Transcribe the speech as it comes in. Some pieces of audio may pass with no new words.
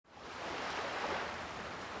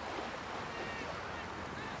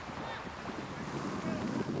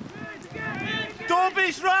Don't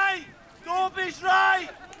be straight! Don't be straight!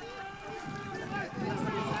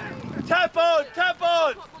 Tap on, tap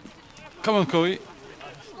on! Come on, Chloe.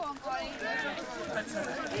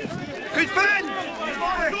 Good fin!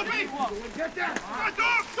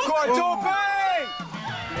 Go on, Toby!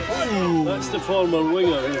 That's the former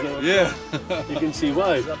winger, isn't it? Yeah. You can see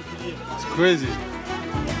why. It's crazy.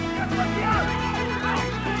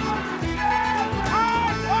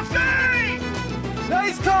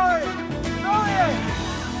 Nice Corey! Brilliant!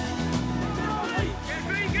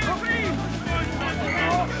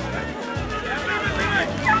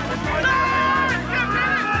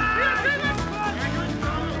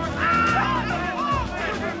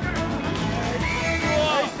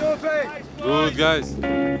 Good, guys.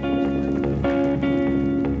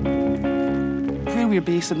 Where we're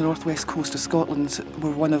based in the northwest coast of Scotland,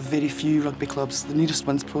 we're one of very few rugby clubs. The nearest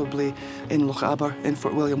one's probably in Lochaber in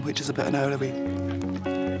Fort William, which is about an hour away.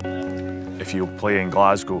 If you play in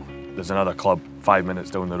Glasgow, there's another club 5 minutes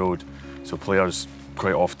down the road, so players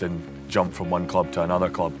quite often jump from one club to another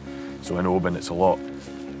club. So in Oban, it's a lot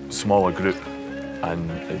smaller group, and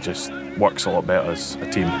it just works a lot better as a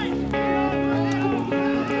team.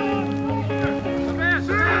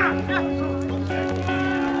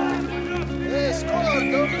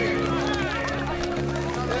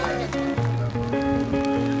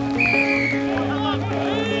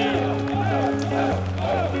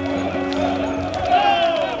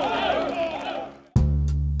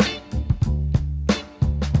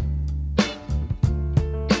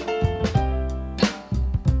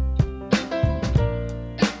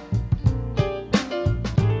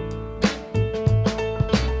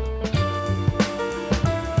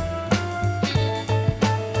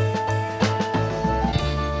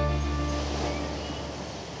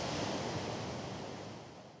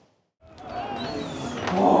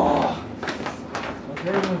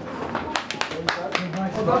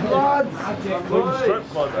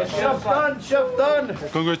 Shift done.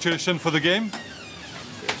 Congratulations for the game.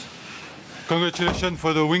 Congratulations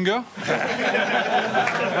for the winger.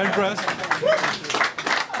 And press.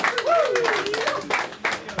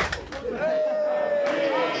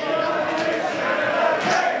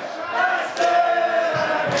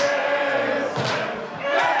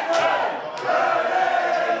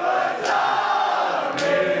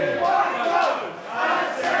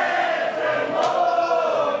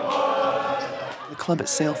 The club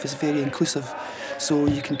itself is very inclusive, so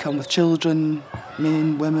you can come with children,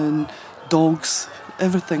 men, women, dogs,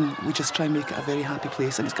 everything. We just try and make it a very happy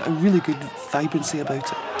place, and it's got a really good vibrancy about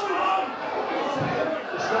it.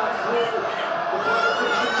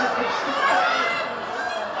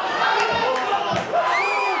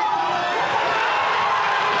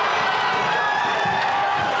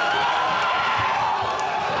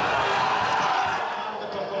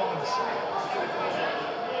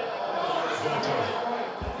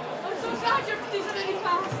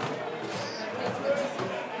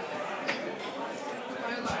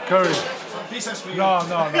 Curry. No,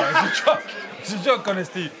 it's a joke. It's a joke,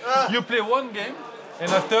 honestly. You play one game,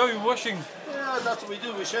 and after you're washing. Yeah, that's what we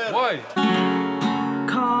do, we share. Why?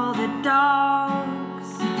 Call the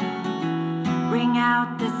dogs, ring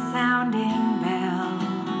out the sounding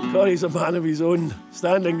bell. Corey's a man of his own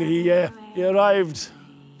standing. He arrived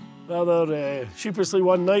rather sheepishly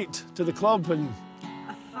one night to the club and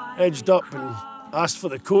edged up and asked for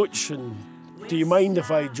the coach and, do you mind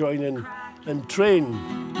if I join in and train?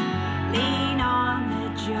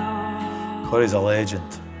 Corey's a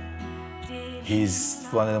legend. He's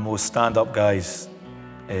one of the most stand-up guys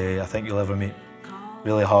I think you'll ever meet.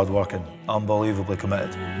 Really hard-working, unbelievably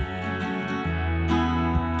committed.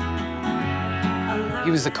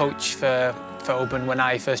 He was the coach for Oban when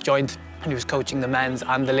I first joined. He was coaching the men's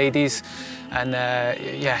and the ladies. And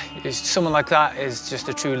yeah, someone like that is just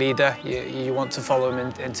a true leader. You want to follow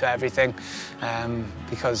him into everything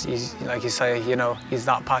because he's, like you say, you know, he's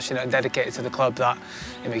that passionate and dedicated to the club that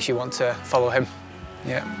it makes you want to follow him.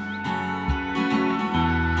 Yeah.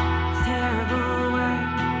 Terrible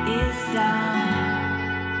work is done.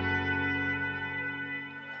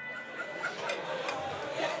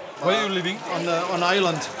 Where are you living? On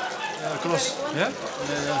Ireland. Across. Yeah?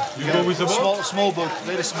 Yeah. You go with the boat? Small boat,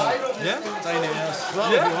 very small. Yeah? Tiny, yes.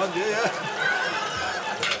 Well, Yeah? if you want,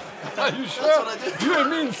 yeah. Are you sure? That's what I do. You and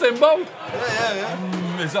me in the same boat?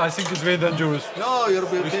 Yeah. I think it's very dangerous. No, you'll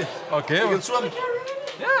be okay. Okay. You can swim.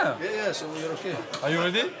 Yeah. Yeah, so you're okay. Are you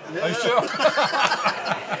ready? Yeah. Are you sure?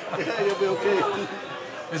 Yeah, you'll be okay.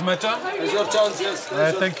 It's my turn? It's your chance, yes.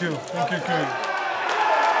 Thank you. Thank you, Curry.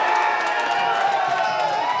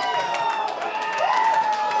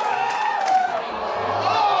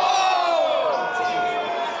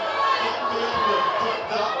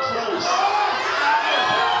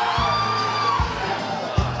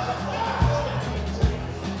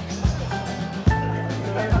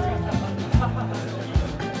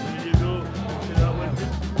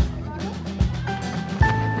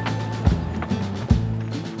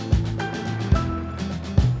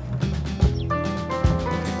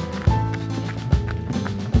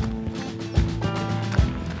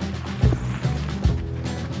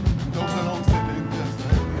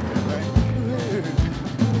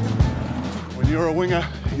 a winger,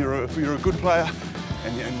 if you're a good player,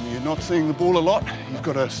 and you're not seeing the ball a lot, you've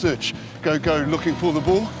got to search, go looking for the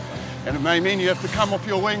ball, and it may mean you have to come off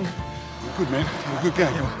your wing. You're good, man. You're a good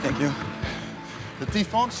game. Thank you. The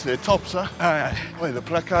defense, they're tops, huh? Aye. Ouais, le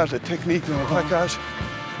plaquage, la technique dans le plaquage.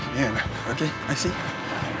 Bien. Ok, merci.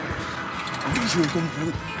 On veut jouer comme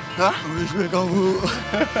vous. Hein? On veut jouer comme vous.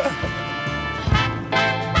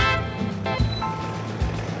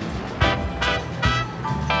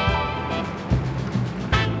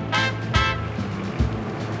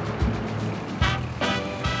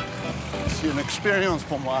 C'est une expérience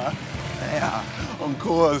pour moi. Hein? Yeah.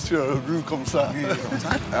 Encore sur la rue comme ça. Oui, comme ça.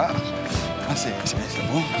 Ah, c'est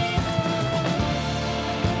bon.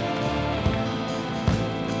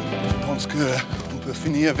 Je pense qu'on peut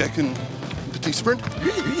finir avec un petit sprint.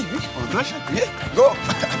 Oui. On le lâche? Oui, go.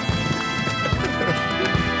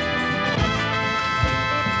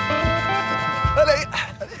 Allez,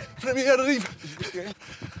 premier arrive.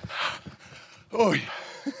 Oui.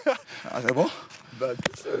 Ah, c'est bon?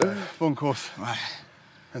 Bonne course. Ouais.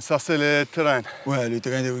 Et ça, c'est le terrain. Ouais, le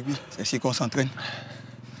terrain de rugby, c'est ici qu'on s'entraîne.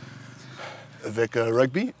 Avec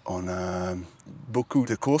rugby, on a beaucoup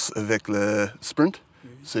de courses avec le sprint.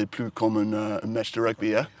 C'est plus comme un match de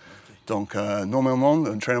rugby. Hein? Donc, normalement,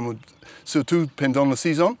 l'entraînement, surtout pendant la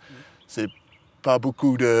saison, c'est pas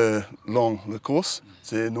beaucoup de long la course.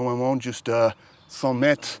 C'est normalement juste 100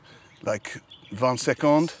 mètres, like 20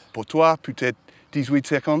 secondes pour toi, peut-être 18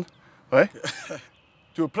 secondes. Ouais?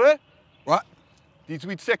 Tu es prêt? Ouais.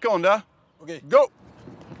 18 secondes, hein? OK. Go!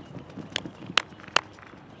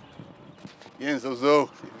 Bien, Zozo,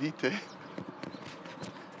 c'est vite, hein?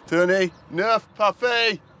 Tournez, 9,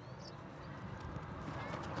 parfait!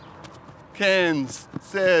 15,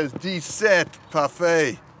 16, 17,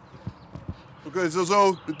 parfait! OK,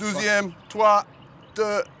 Zozo, le 12e, 3, 2,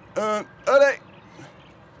 1, allez!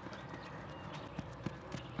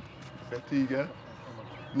 Fatigue, hein?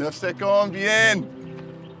 9 secondes, bien!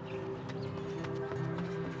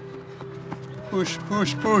 Push,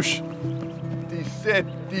 push, push! 17,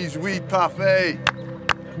 18, parfait!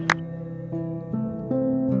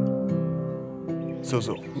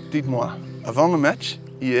 Zozo, dites-moi, avant le match,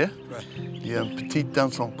 hier, il y a une petite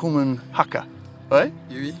danse comme un haka, ouais?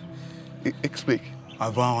 Oui. Explique.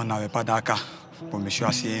 Avant, on n'avait pas d'haka. Bon, je me suis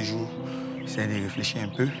assis un jour, j'essaie de réfléchir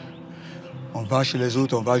un peu. On va chez les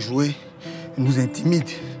autres, on va jouer, ils nous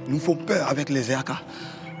intimident, ils nous font peur avec les haka.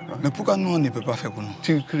 Mais pourquoi nous, on ne peut pas faire pour nous?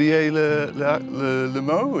 Tu criais le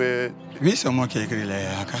mot et... Oui, c'est moi qui ai écrit les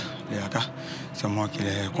haka. C'est moi qui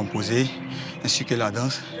les ai composés, ainsi que la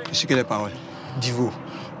danse, ainsi que les paroles. Divo,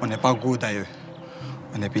 on n'est pas gros d'ailleurs.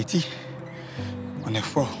 On est petit, on est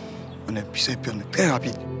fort, on est puissant et puis on est très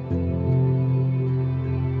rapide.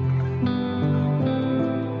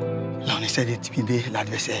 Là, on essaie d'intimider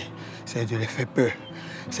l'adversaire, essaie de les faire peur,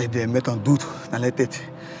 essaie de les mettre en doute dans les têtes.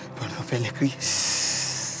 Puis on fait les cris.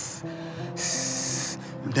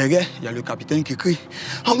 Derrière, il y a le capitaine qui crie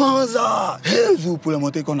 « Amanza !» pour leur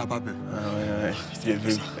montrer qu'on n'a pas peur. Ah ouais, j'ai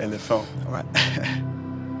vu, éléphant. Ouais.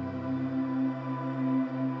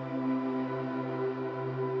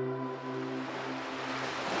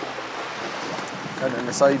 Kind of on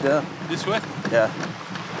the side there. This way? Yeah.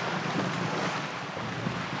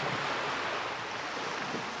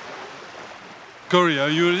 Corey, are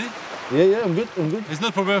you ready? Yeah, I'm good. It's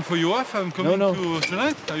not a problem for you if I'm coming No. to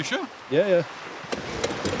tonight. Are you sure? Yeah.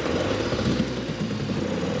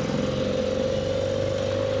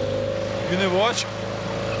 You never watch?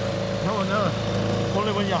 No.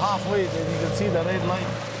 Only when you're halfway, then you can see the red line.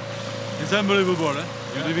 It's unbelievable, eh?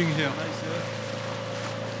 You're living here.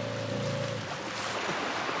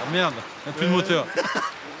 Ah merde, il n'y a plus de moteur.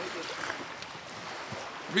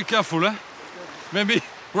 Be careful, eh? Maybe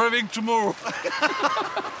driving tomorrow.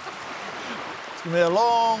 It's gonna be a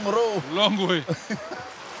long row. Long way.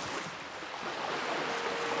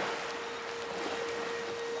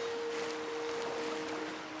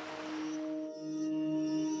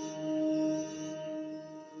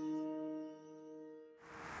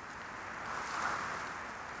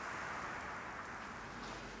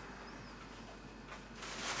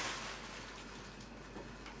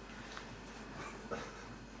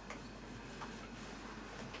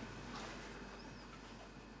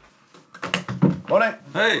 Morning.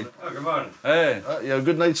 Hey. Oh, good morning. Hey. You had a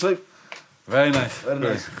good night's sleep? Very nice. Very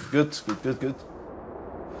nice. Good.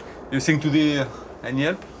 You think today any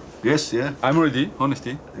help? Yes, yeah. I'm ready,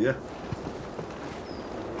 honestly. Yeah.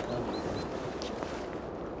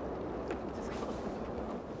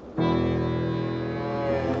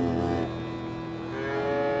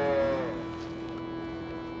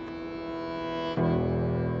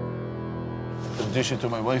 introduce you to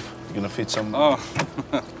my wife. You're going to feed some... Oh.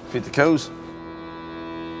 feed the cows.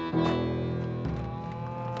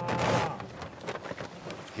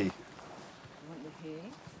 Hey.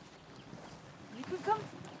 You could come.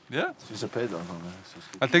 Yeah? She's a pet on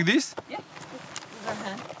I'll take this? Yeah. With her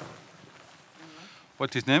hand.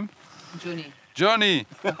 What's his name? Jonny. Johnny!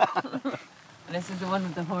 And this is the one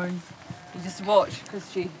with the horns. You just watch,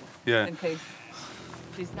 because in case.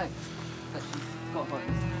 She's nice, but she's got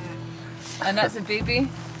horns. And that's a baby.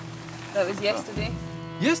 That was yesterday.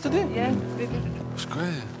 Yesterday? Yeah, baby. That's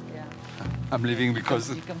great. Yeah. I'm leaving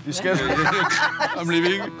because... You're scared? I'm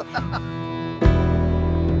leaving.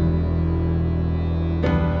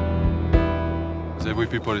 Every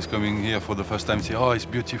people is coming here for the first time, say, oh, it's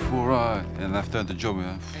beautiful, right? And after the job,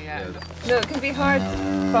 yeah. No, it can be hard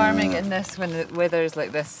farming in this when the weather is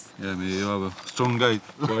like this. Yeah, but you have a strong guy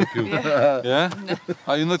to help you. Yeah? Yeah? No.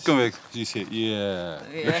 Are you not convinced? You say, yeah.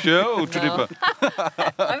 You sure? Or No.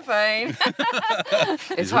 I'm fine.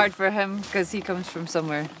 It's hard for him because he comes from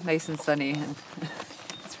somewhere nice and sunny. And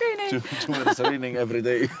it's raining. It's raining every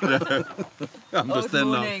day. I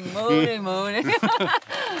understand now. Moaning.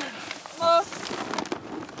 Oh.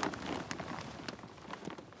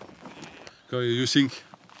 You think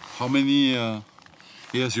how many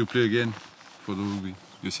years you play again for the rugby?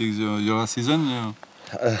 You think your last season? Yeah.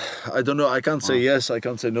 I don't know. I can't say yes. I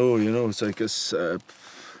can't say no. You know, it's like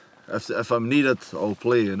if I'm needed, I'll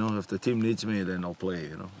play. You know, if the team needs me, then I'll play.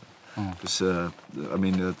 You know, because I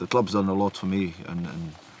mean the club's done a lot for me, and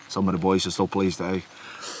some of the boys are still players that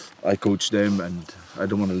I coach them, and I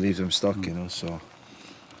don't want to leave them stuck. You know, so.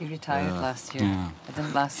 You retired last year. Yeah. It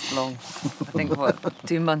didn't last long. I think, what,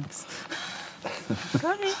 2 months?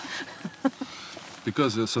 Sorry.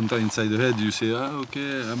 Because sometimes inside the head you say,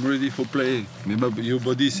 okay, I'm ready for play. Maybe your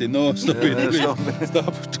body say, no, stop it, please.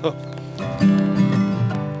 Stop.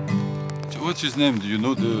 So what's his name? Do you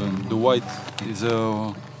know the white? Is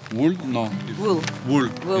wool? No. Wool. Wool.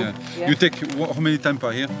 Yeah. You take how many times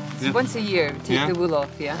per year? Yeah. Once a year, take the wool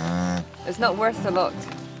off, yeah. It's not worth a lot.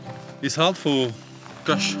 It's hard for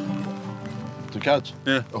catch. To catch?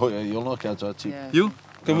 Yeah. Oh yeah, you'll not catch that. Yeah. You?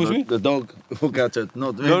 Come with me? The dog will catch it.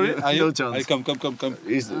 Not me. No chance. Come.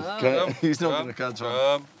 He's not going to catch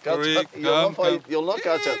one. You'll not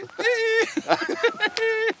catch it.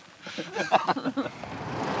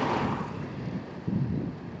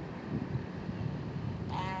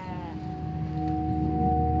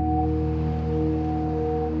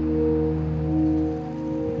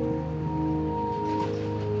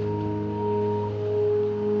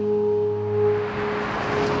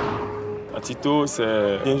 Giteau, c'est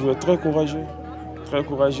un joueur très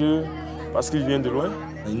courageux parce qu'il vient de loin.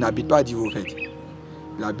 Il n'habite pas à Divo en fait.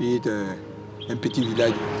 Il habite un petit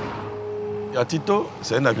village. Giteau,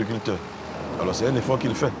 c'est un agriculteur. Alors c'est un effort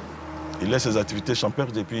qu'il fait. Il laisse ses activités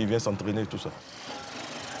champêtres et puis il vient s'entraîner tout ça.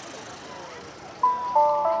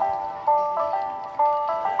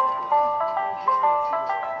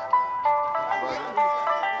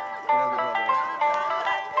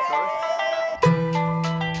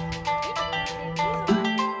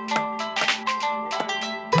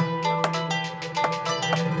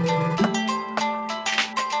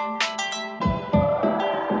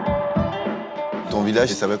 Ton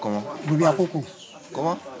village, il s'appelle comment? Rubia Coco.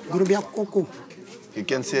 Comment? Rubia Coco. You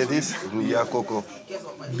can say this? Rubia Coco.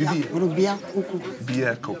 Bibi. Rubia Coco.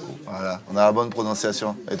 Rubia Coco. Voilà, on a la bonne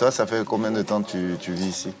prononciation. Et toi, ça fait combien de temps que tu vis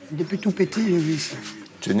ici? Depuis tout petit, je vis ici.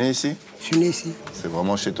 Tu es né ici? Je suis né ici. C'est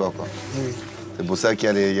vraiment chez toi, quoi. Oui. C'est pour ça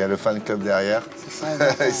qu'il y a le fan club derrière. C'est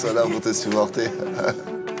ça. Ils sont là pour te supporter.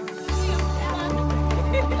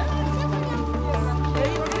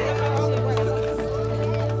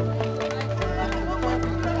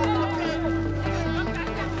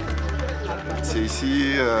 C'est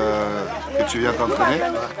ici que tu viens t'entraîner?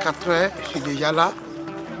 4 heures, je suis déjà là.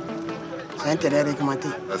 C'est un terrain réglementé.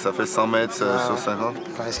 Ça fait 100 mètres sur 50?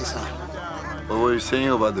 Ouais, c'est ça. What were you saying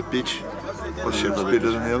about the pitch?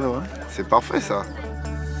 C'est parfait ça.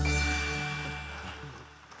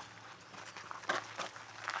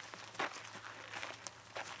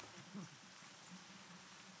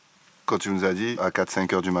 Quand tu nous as dit à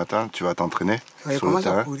 4-5 heures du matin, tu vas t'entraîner sur le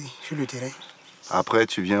terrain. Sur le terrain. Après,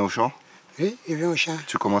 tu viens au champ? Oui, je viens au champ.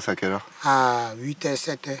 Tu commences à quelle heure? À 8h,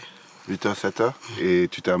 7h. 8h, 7h. Et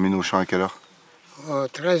tu termines au champ à quelle heure?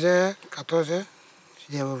 13h, 14h, je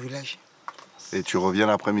viens au village. Et tu reviens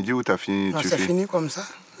l'après-midi ou t'as fini? Non, c'est fini comme ça.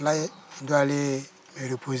 Là, je dois aller me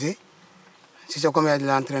reposer. Si c'est comme il y a de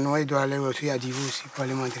l'entraînement, il doit aller aussi à Divo aussi pour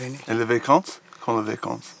aller m'entraîner. Et les vacances? Quand les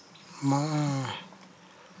vacances?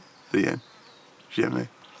 Rien. Jamais.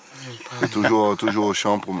 T'es toujours au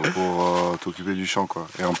champ pour t'occuper du champ, quoi.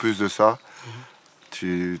 Et en plus de ça,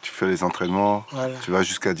 tu fais les entraînements, Voilà. tu vas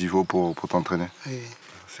jusqu'à Divo pour t'entraîner. Oui.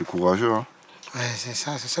 C'est courageux, hein? Ouais, c'est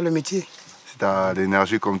ça le métier. Si tu as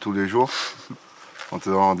l'énergie comme tous les jours, on te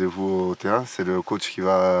donne rendez-vous au terrain, c'est le coach qui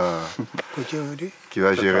va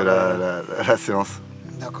gérer la séance.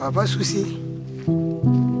 D'accord, pas de souci.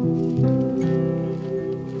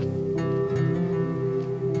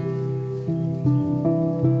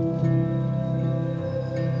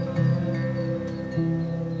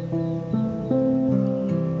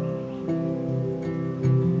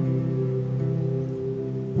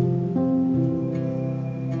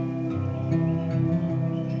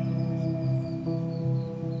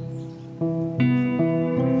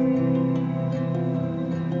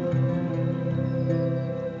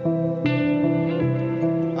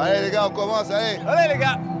 On commence, allez. Allez les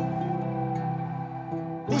gars.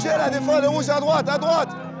 Bougez la défense, le rouge à droite, à droite.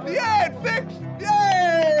 Bien, fixe,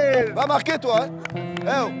 bien. Va marquer toi.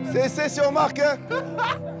 Hein. C'est si on marque. Hein.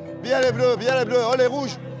 Bien les bleus, oh les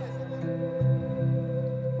rouges.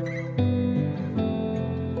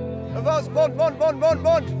 Avance, monte.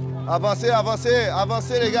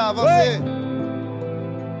 Avancez les gars, avancez.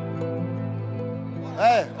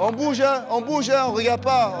 Ouais. On bouge, on regarde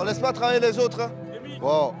pas, on laisse pas travailler les autres. Hein.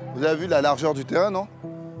 Bon, vous avez vu la largeur du terrain, non?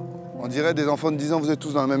 On dirait des enfants de 10 ans, vous êtes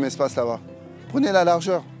tous dans le même espace là-bas. Prenez la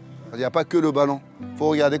largeur. Il n'y a pas que le ballon. Il faut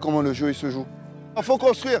regarder comment le jeu il se joue. Il faut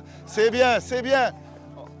construire. C'est bien.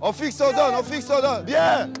 On fixe, on donne.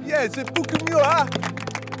 Bien, c'est beaucoup mieux, hein?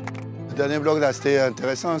 Le dernier bloc là, c'était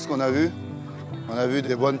intéressant ce qu'on a vu. On a vu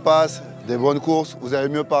des bonnes passes, des bonnes courses. Vous avez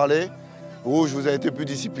mieux parlé. Rouge, vous avez été plus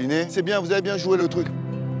discipliné. C'est bien, vous avez bien joué le truc.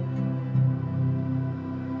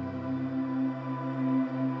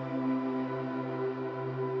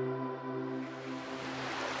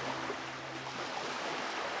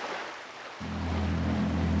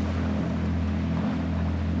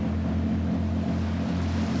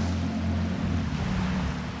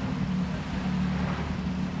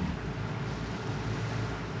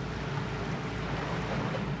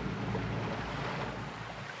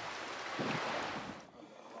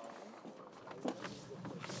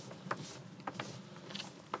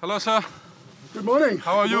 Hello, sir. Good morning.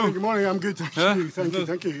 How are you? Good morning. I'm good. Thank you.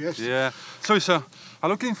 Thank you. Yes. Yeah. Sorry, sir. I'm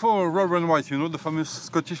looking for Robin White. You know the famous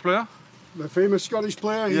Scottish player. The famous Scottish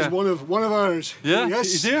player. He's one of ours. Yeah.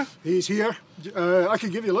 Yes. He's here. He's here. I can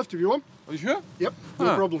give you a lift if you want. Are you sure? Yep.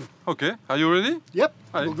 No problem. Okay. Are you ready? Yep.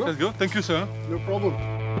 Allez, We'll go. Let's go. Thank you, sir. No problem.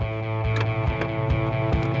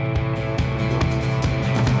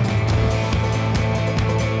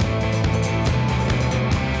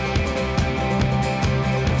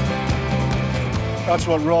 That's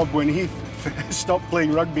what Rob, when he stopped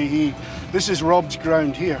playing rugby, this is Rob's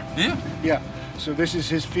ground here. Here? Yeah. So this is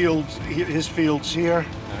his fields here,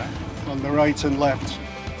 on the right and left.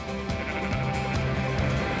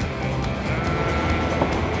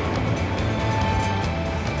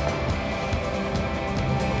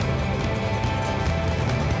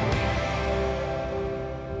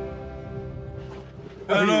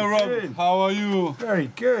 Hello, Rob. How are you? Very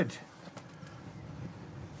good.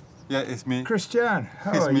 Yeah, it's me. Christian,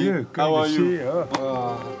 how It's are me. you? Good How are to you? see you.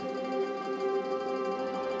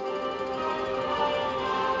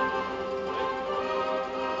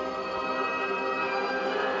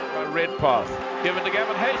 Red path, given to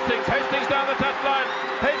Gavin Hastings. Hastings down the touchline.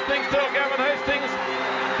 Hastings still Gavin Hastings.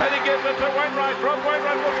 And he gives it to Wainwright. Rob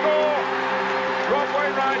Wainwright will score. Rob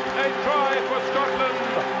Wainwright, a try for Scotland.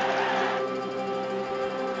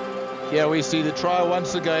 Here we see the try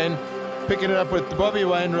once again, picking it up with Bobby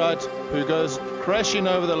Wainwright, who goes crashing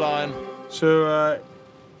over the line. So,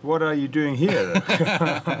 what are you doing here?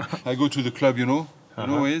 I go to the club, you know. You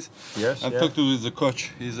know who he is? Yes. And talk to the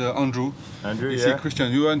coach. He's Andrew. Andrew, He yeah. said,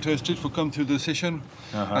 Christian, you are interested to come to the session?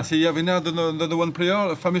 I say, you have another one player,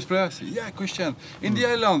 a famous player? I say, yeah, Christian. In the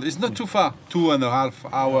island, it's not too far. 2.5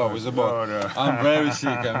 hours with the boat. I'm very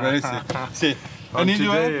sick. Say, I need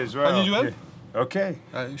your help. As well. I need your help. Okay.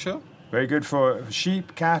 Are you sure? Very good for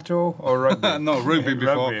sheep, cattle, or rugby? No, rugby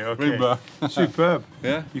before. Rugby, okay. Rugby. Superb.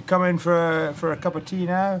 Yeah. You come in for a cup of tea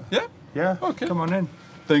now? Yeah. Yeah? Okay. Come on in.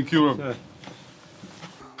 Thank you, Rob. Sure.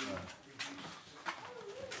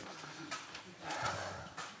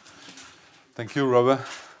 Thank you, Robert.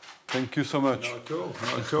 Thank you so much. Not at all.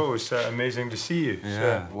 Not at all. It's amazing to see you.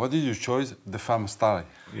 Yeah. What did you choose? The farm style.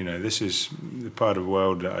 You know, this is the part of the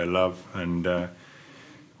world that I love, and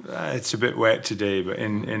it's a bit wet today, but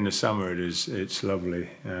in the summer it's lovely,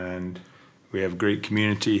 and we have a great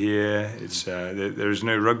community here. It's there's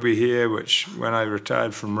no rugby here, which when I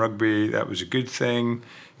retired from rugby, that was a good thing,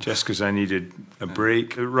 just because I needed a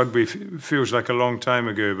break. Rugby feels like a long time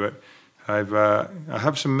ago, but I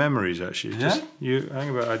have some memories actually. Yeah? Just you hang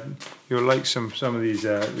about. You'll like some of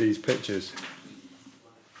these pictures.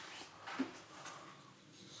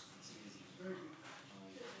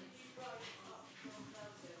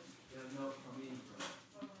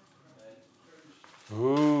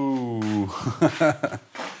 Ooh.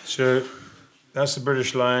 So that's the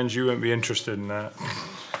British Lions. You won't be interested in that.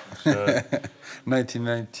 So,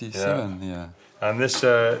 1997, yeah. And this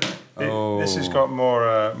this has got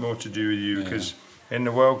more to do with you because in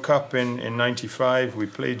the World Cup in '95 we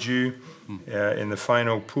played you in the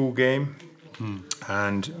final pool game,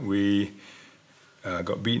 and we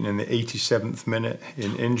got beaten in the 87th minute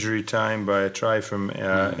in injury time by a try from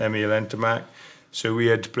Emil Entermack. So we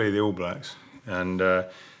had to play the All Blacks, and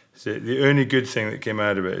so the only good thing that came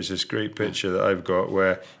out of it is this great picture that I've got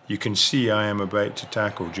where you can see I am about to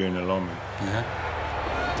tackle Jonah Lomu.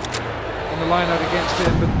 On the line out against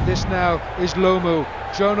him, but this now is Lomu.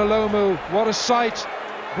 Jonah Lomu, what a sight!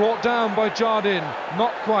 Brought down by Jardine,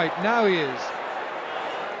 not quite, now he is.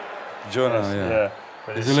 Jonah,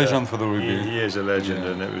 But he's a legend for the rugby. He is a legend,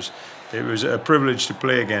 and it was a privilege to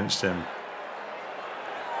play against him.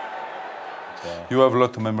 You have a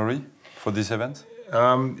lot of memory for this event?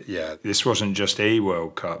 Yeah, this wasn't just a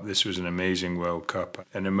World Cup, this was an amazing World Cup.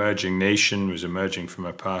 An emerging nation was emerging from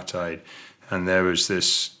apartheid, and there was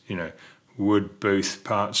this, would both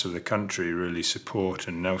parts of the country really support,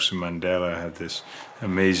 and Nelson Mandela had this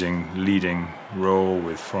amazing leading role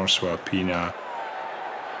with Francois Pienaar.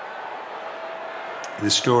 The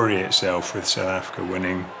story itself with South Africa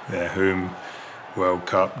winning their home World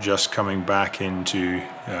Cup, just coming back into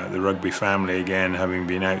the rugby family again, having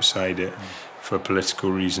been outside it for political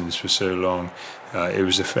reasons for so long. It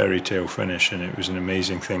was a fairy tale finish, and it was an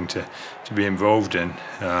amazing thing to be involved in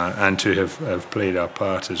and to have played our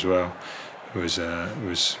part as well. It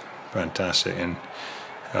was fantastic, and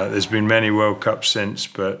there's been many World Cups since,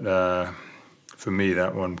 but for me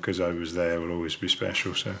that one, because I was there, will always be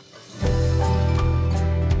special. So.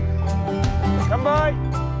 Come by!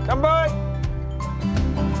 Come by!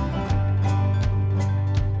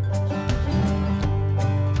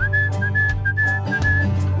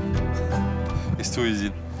 It's too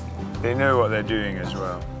easy. They know what they're doing as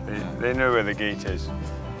well. They know where the gate is.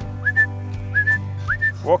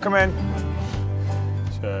 Walk them in.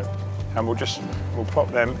 So, and we'll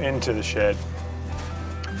pop them into the shed,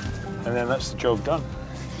 and then that's the job done.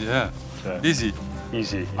 Yeah. So, easy.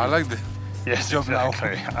 Easy. I like the job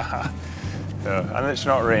exactly. now. So, and it's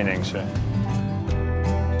not raining, so.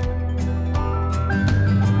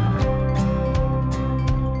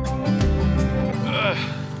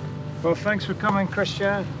 Well, thanks for coming,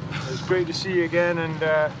 Christian. It's great to see you again, and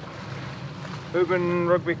Oban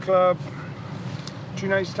Rugby Club, 2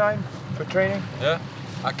 nights' time for training? Yeah,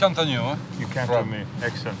 I count on you, huh? You count on me.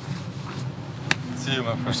 Excellent. See you,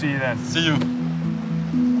 my friend. We'll see you then. See you. It's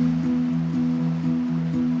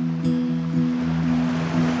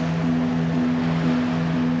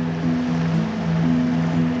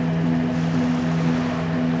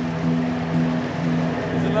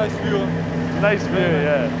a nice view. Huh? Nice view,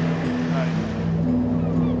 yeah.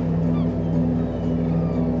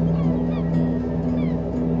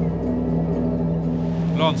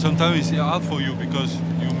 Sometimes it's hard for you because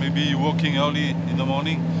you may be working early in the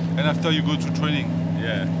morning and after you go to training.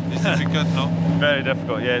 Yeah. It's difficult, no? Very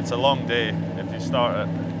difficult, yeah. It's a long day. If you start at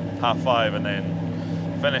 5:30 and then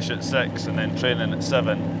finish at 6 and then training at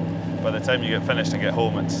 7, by the time you get finished and get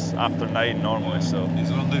home, it's after 9 normally, so. It's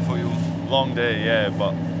a long day for you. Long day, yeah,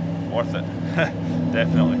 but worth it.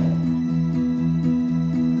 Definitely.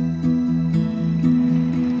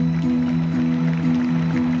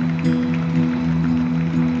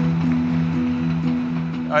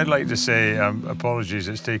 I'd like to say apologies.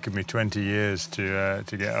 It's taken me 20 years to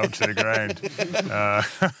get out to the ground,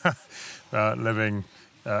 living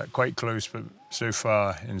quite close, but so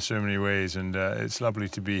far in so many ways. And it's lovely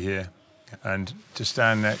to be here and to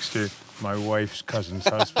stand next to my wife's cousin's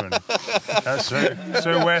husband. That's so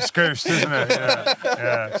West Coast, isn't it?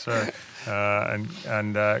 Yeah. So and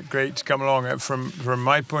great to come along. From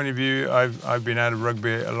my point of view, I've been out of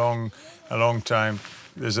rugby a long time.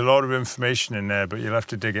 There's a lot of information in there, but you'll have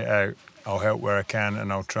to dig it out. I'll help where I can,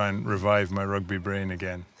 and I'll try and revive my rugby brain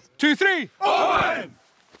again. 2, 3, on!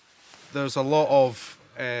 There's a lot of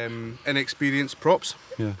inexperienced props,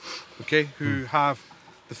 okay, who have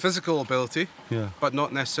the physical ability, but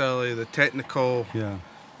not necessarily the technical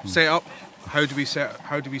setup. How do we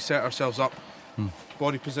set ourselves up?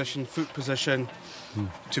 Body position, foot position,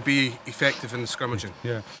 to be effective in the scrummaging.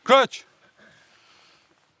 Crutch!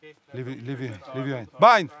 Leave it.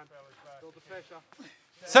 Bind!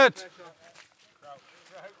 Set!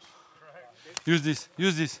 Use this.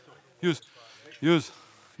 Use this. Use. Use.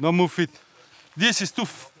 Don't move feet. This is too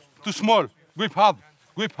small. Grip hard.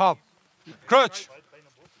 Grip hard. Crutch.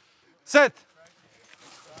 Set.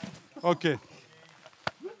 Okay.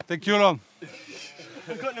 Take your on.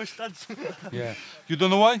 I've got no studs. Yeah. You don't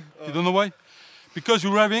know why? You don't know why? Because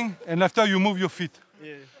you're rubbing and after you move your feet.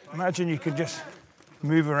 Yeah. Imagine you could just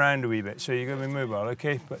move around a wee bit, so you're going to be mobile,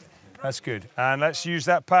 okay? But that's good. And let's use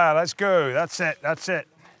that power. Let's go. That's it. That's it.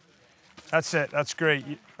 That's it. That's great.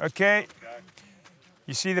 Okay.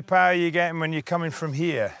 You see the power you're getting when you're coming from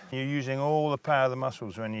here. You're using all the power of the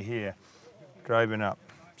muscles when you're here, driving up.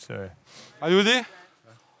 So. Are you ready?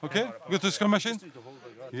 Okay. Go to the scrum machine.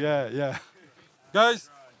 Yeah, yeah. Guys,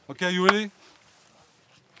 okay, you ready?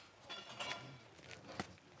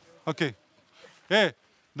 Okay. Hey,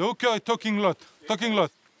 the hooker is talking a lot. Talking a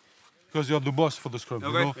lot. Because you're the boss for the scrum.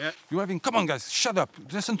 Okay, You know? yeah. You're having, come on guys, shut up.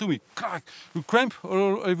 Listen to me. Crack. You cramp,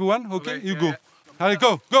 everyone? Okay, you go. yeah. Allez,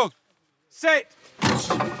 go, go. Sit.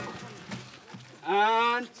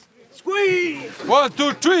 And squeeze. 1,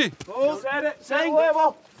 2, 3. Hold. Set it. Sing.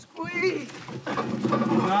 Level. Squeeze.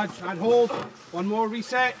 Nudge and hold. One more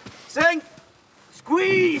reset. Sing.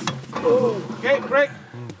 Squeeze. Okay, break.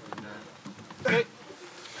 Okay.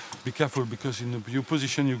 Be careful because in your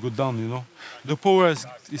position you go down, you know. The power is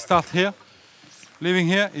start here, leaving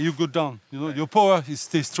here, and you go down. You know, your power is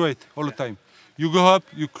stay straight all the time. You go up,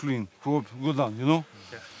 you clean. Go up, go down, you know.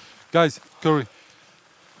 Okay. Guys, Curry,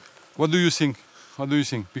 what do you think? What do you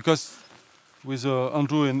think? Because with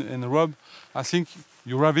Andrew and Rob, I think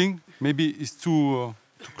you're rubbing. Maybe it's too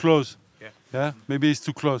close. Yeah. Yeah. Maybe it's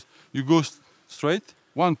too close. You go straight.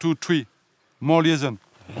 1, 2, 3. More liaison.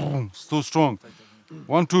 So strong.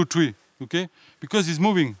 1, 2, 3. Okay. Because it's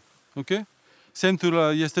moving. Okay. Same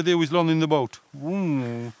to yesterday with Lon in the boat.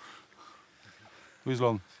 With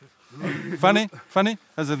Lon. Funny? Funny?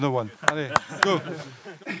 That's another one. Allez, go.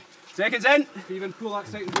 Seconds in. Even pull that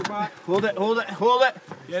second to back. Hold it, hold it, hold it.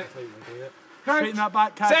 Yeah. Straighten that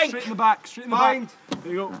back, Kat. Sink. Straighten the back, straighten the back.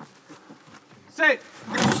 There you go. Sit.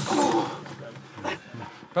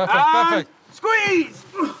 Perfect, and perfect. Squeeze.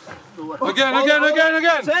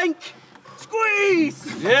 Again. Sink.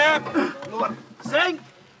 Squeeze. Yeah. Sink.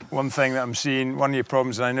 One thing that I'm seeing, one of your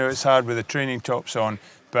problems, and I know it's hard with the training tops on,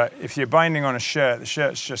 but if you're binding on a shirt, the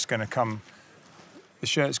shirt's just going to come, the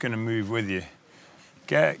shirt's going to move with you.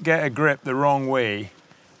 Get a grip the wrong way,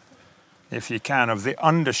 if you can, of the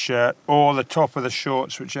undershirt or the top of the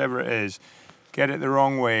shorts, whichever it is. Get it the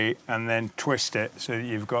wrong way and then twist it so that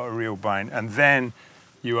you've got a real bind. And then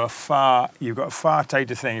you've got a far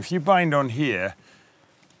tighter thing. If you bind on here,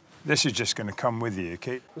 this is just going to come with you,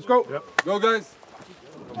 okay? Let's go. Yep. Go, guys.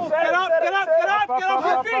 Get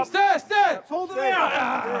up your feet. Stay. Hold it there.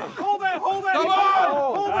 Hold it. Come on.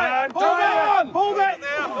 Hold it. Hold it.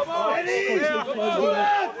 Come on. It is. Hold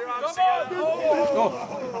it. Go.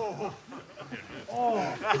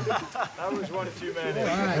 That was one too many.